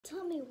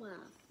me why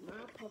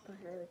my papa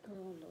had a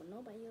corona.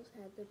 Nobody else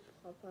had the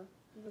papa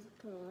with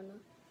a corona.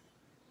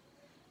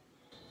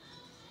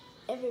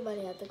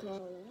 Everybody had the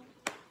corona.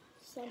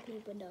 Some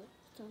people don't.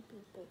 Some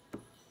people.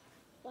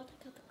 Why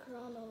they got the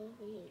corona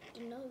over here?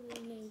 You know we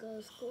didn't go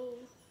to school.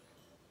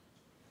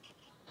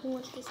 Who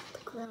wants this the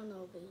corona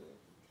over here?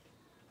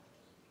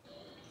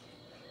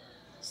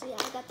 See, I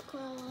got the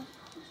corona.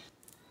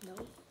 No,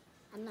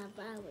 I'm not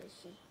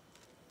violation.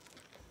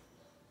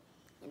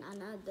 And I'm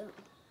not dumb.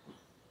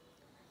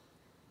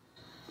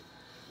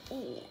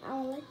 And I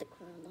don't like the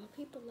corona.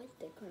 People like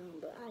the corona,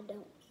 but I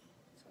don't.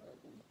 So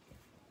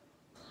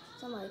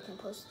somebody can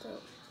post it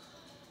up.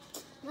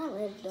 Not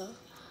really though.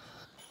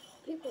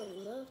 People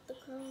love the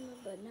corona,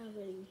 but not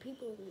really.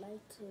 People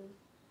like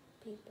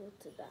people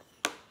to die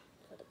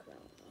for the corona.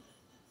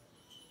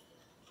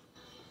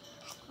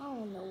 I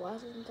don't know why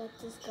they got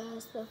this guy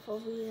stuff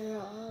over here,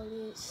 all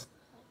this.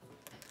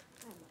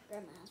 I'm at my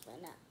grandma's house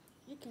right now.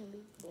 You can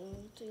be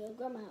going to your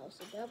grandma's house.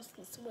 The girls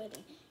can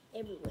sweating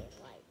everywhere.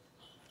 Like,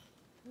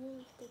 who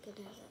would think of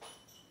that?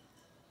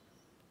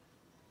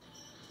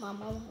 My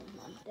mama and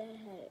my dad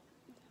had it.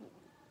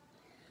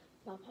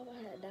 My papa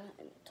had died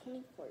on the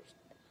 21st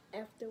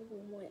after we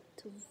went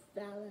to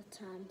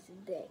Valentine's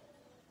Day.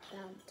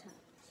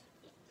 Valentine's.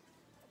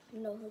 You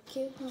know who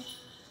killed him?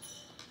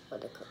 For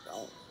the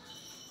corona.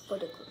 For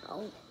the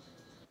corona.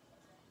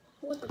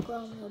 What the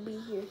corona will be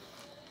here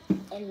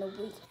in the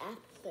week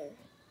after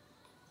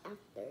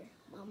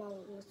my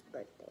mama's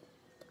birthday.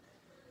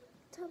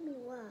 Tell me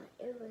why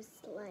it was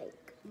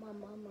like my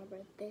mama's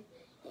birthday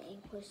and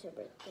Aunt Portia's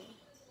birthday.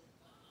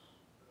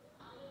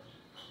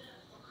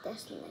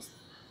 That's messed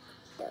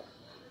up.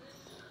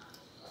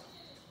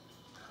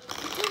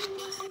 Tell me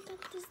why I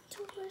got this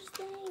toothbrush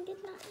thing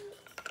did not eat.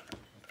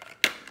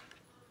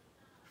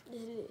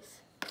 This is.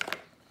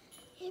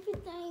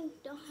 Everything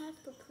don't have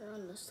the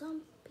corona.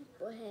 Some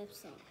people have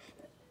some.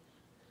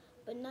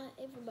 But not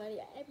everybody.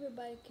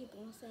 Everybody keep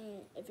on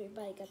saying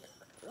everybody got the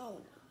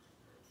corona.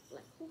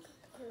 Like, who got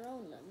the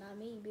corona? Not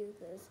me,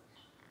 because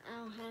I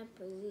don't have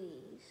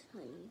disease,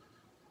 honey.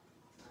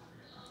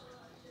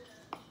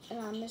 And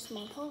I miss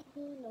my papa.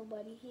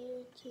 Nobody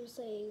here to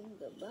say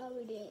goodbye.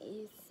 We didn't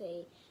even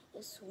say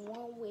it's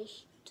one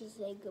wish to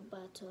say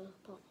goodbye to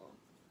papa.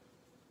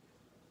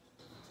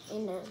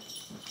 In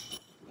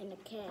the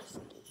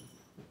casket.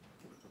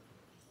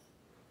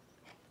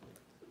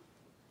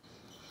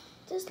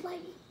 Just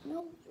like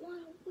no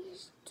one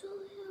wish to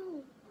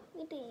him.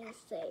 We didn't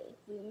say,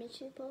 we miss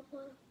you,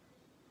 Papa.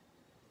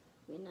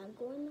 We're not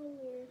going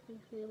nowhere. We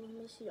will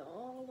miss you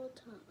all the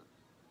time.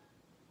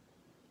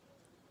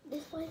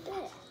 Just like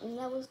that. And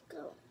that was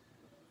go.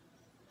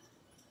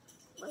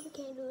 Why we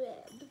can't do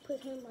that? We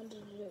put him under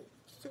the dirt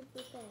super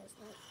fast.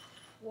 Like,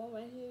 one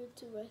right here,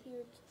 two right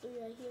here,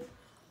 three right here.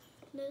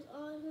 And that's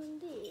all of them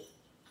did.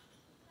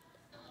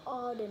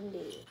 All of them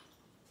did.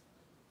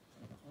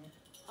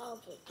 All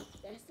of them.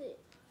 That's it.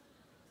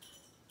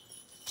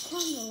 Tell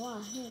me why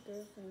his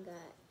girlfriend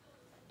got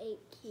 8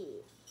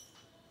 kids.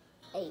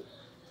 8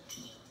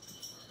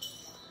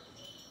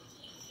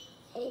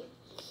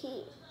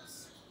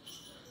 kids.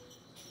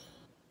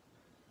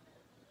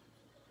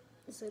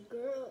 It's a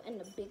girl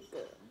and a big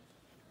girl.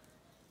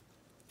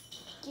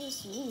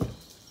 Excuse me.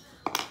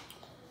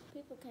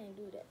 People can't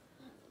do that.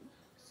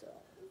 So,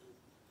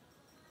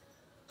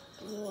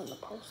 you want to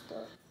post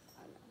up? I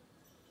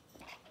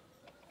know.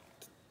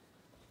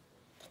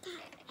 They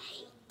got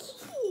 8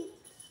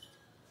 kids.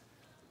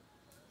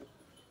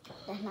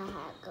 That's not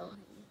how it goes,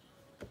 honey.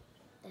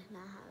 That's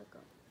not how it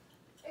goes.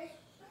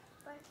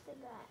 First they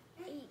got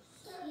 8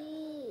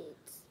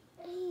 kids.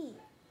 8.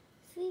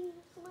 See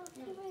this little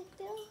kid right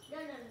there?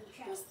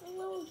 This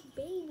little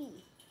baby.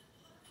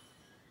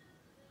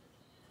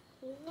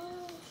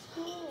 Little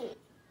kid.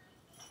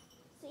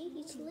 See,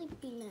 he's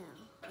sleepy now.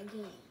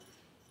 Again.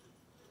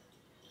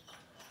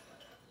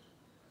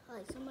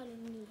 Like, somebody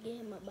need to get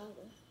him a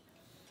bottle.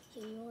 So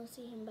you want to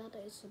see him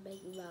bottle? It's a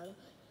baby bottle.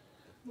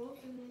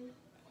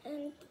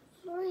 And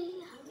 3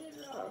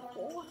 or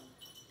 4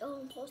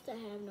 don't supposed to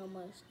have no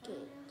much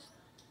kids.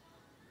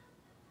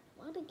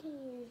 Why can't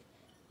you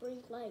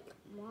breathe like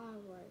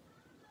mine, right?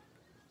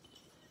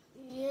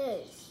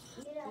 Yes.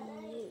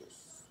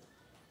 Yes.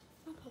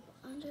 My papa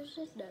under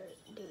the dirt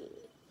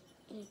dead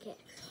in a cat.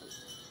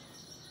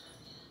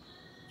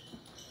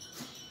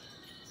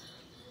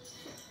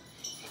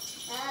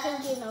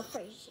 Can't get no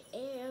fresh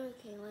air,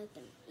 can't let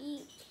them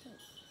eat.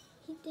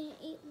 He didn't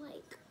eat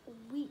like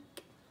a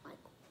week,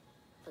 like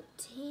for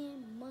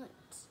 10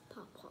 months,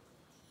 Papa.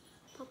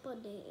 Papa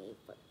didn't eat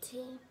for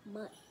 10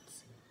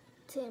 months.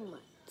 10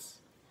 months.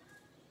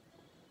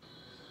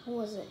 He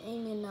wasn't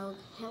eating no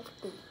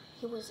healthy.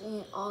 He was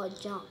eating all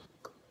junk.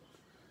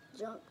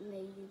 Junk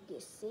made you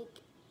get sick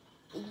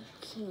and you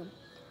can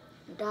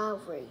die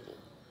already.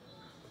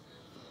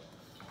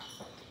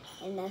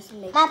 And that's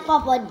making my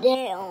papa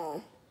did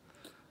on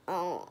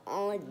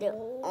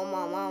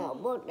my mama's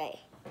birthday.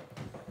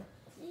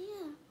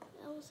 Yeah,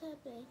 that was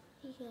happening.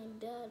 He came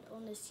died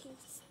on the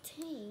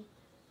 16th,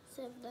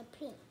 7th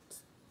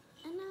Prince.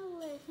 And I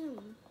let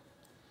him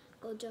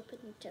go go jump in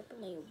the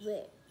trampoline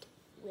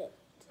wet.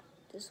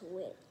 Just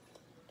wet.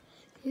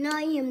 No,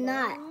 you're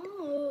not.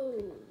 Oh,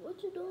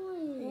 what you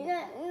doing?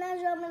 You're not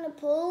jumping in the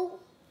pool.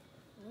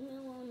 Leave me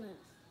alone now.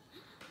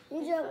 You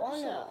jump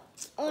on the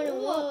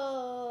one.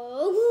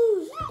 Whoa.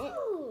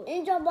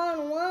 You jump on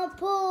the one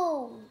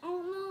pool.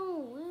 Oh no,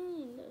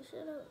 Wayne,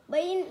 shut up.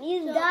 But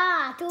you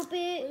die,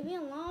 stupid. Leave me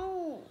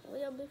alone. Where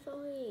your big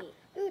forehead?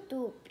 You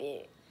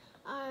stupid.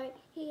 Alright,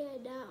 he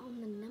had died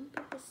on the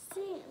number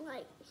percent.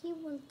 Like, he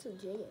went to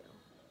jail.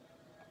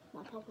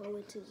 My papa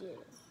went to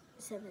jail.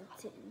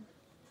 17.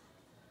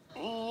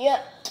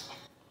 Yeah.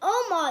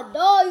 Oh my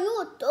God,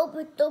 you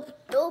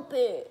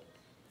stupid.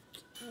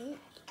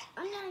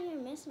 I'm not here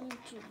messing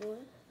with you, boy.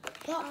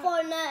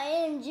 Papa not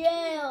in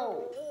jail.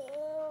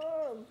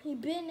 He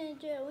been in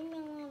jail. We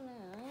know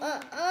now.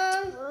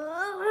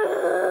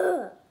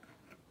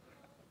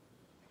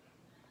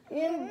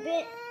 You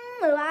been.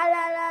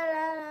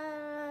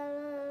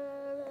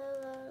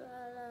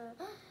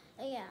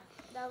 Yeah,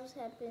 that was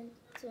happening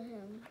to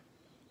him.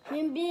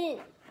 You been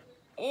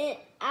in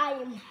I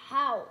am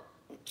house.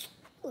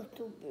 You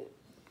stupid.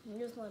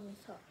 Just let me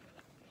talk.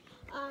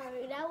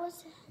 Alright, that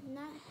was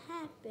not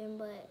happen,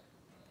 but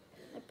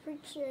I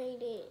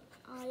appreciate it.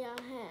 All y'all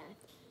have.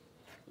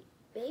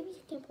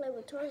 Babies can play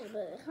with toys,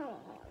 but hold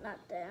on, not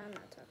that. I'm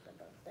not talking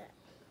about that.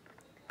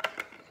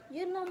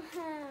 You know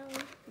how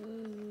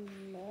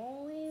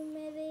annoying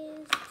it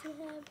is to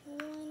have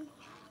one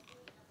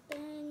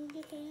thing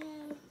you can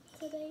have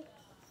today?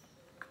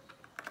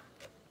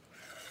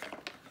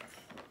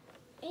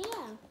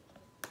 Yeah.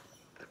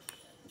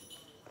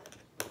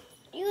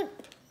 You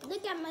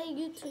Look at my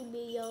YouTube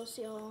videos,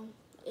 y'all.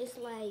 It's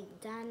like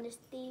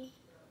Dynasty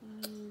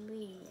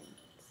Millions.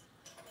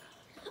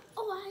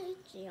 Oh, I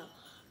hate y'all.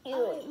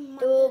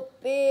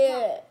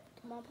 stupid.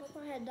 My papa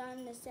had died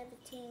in the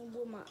 17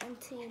 with my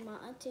auntie. My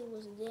auntie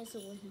was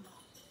dancing with him.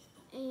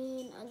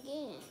 And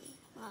again,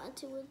 my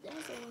auntie was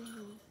dancing with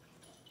him.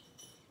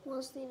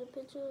 Want to see the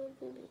picture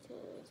of me?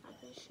 Because I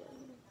can show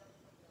you.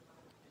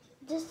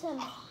 This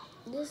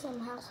some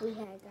house we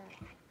had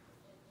got.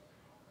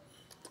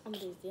 I'm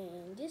just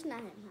kidding. This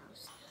not his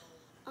house.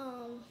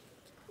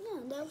 Yeah,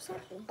 that was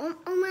happening.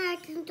 My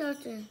acting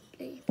daughter,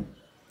 please.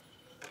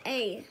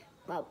 Hey,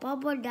 my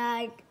papa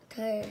died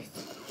because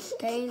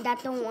that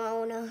don't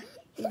want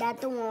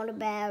to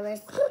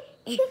embarrass.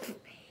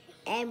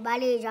 And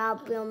Buddy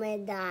dropped him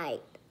and died.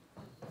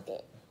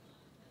 Yeah,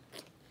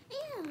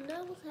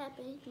 that was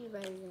happening. He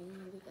raising,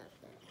 we got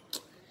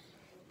that.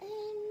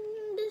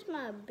 And this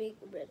my big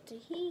brother.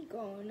 He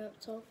growing up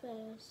so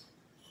fast.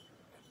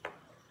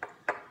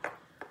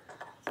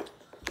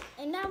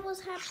 And that was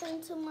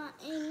happening to my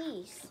aunt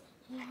niece.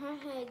 Her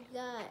had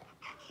got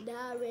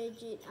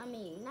diarrhea. I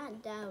mean,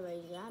 not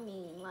diarrhea. I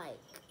mean, like,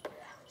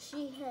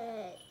 she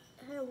had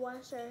her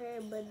wash her hair,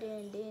 but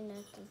then did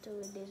nothing to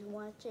it. Just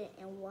wash it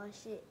and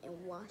wash it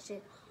and wash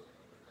it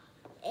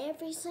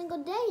every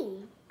single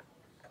day.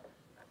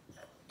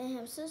 And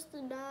her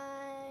sister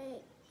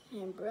died,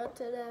 her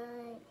brother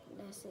died,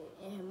 that's it,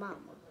 and her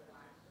mama.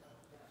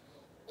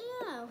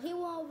 Yeah, he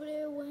went over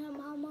there with her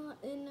mama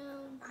and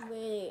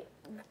with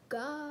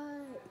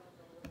God.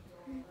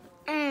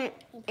 And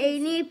he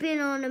need been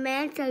on the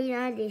man so you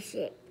know this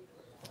shit.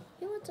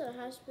 He went to the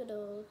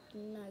hospital to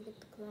not get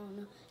the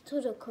corona.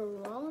 To the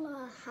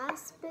corona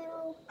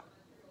hospital?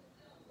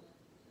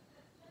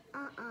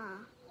 I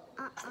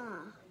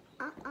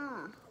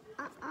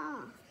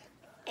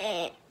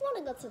want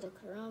to go to the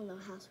corona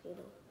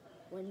hospital.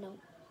 Well, no.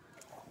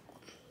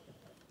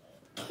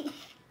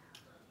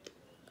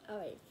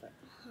 Alright, for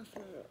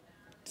real.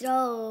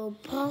 So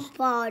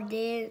Papa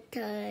did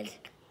because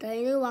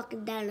he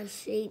walking down the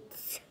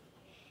streets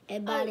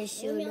and body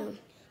shoot him.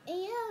 And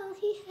yeah,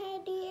 he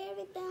had to do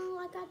everything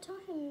like I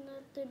told him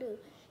not to do.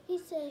 He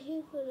said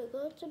he could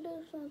go to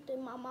do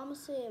something. My mama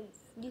said,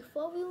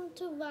 before we went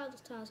to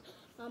Valentine's,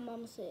 my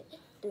mama said,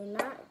 do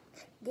not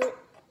get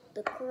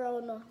the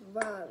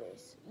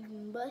coronavirus.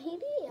 But he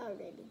did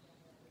already.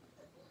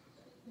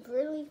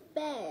 Really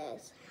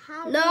fast.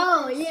 How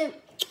No, fast? yeah.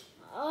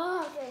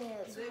 Oh,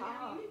 it's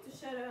hard. You need to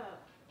shut up.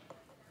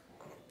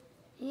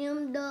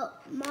 Him the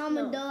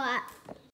mama No. died.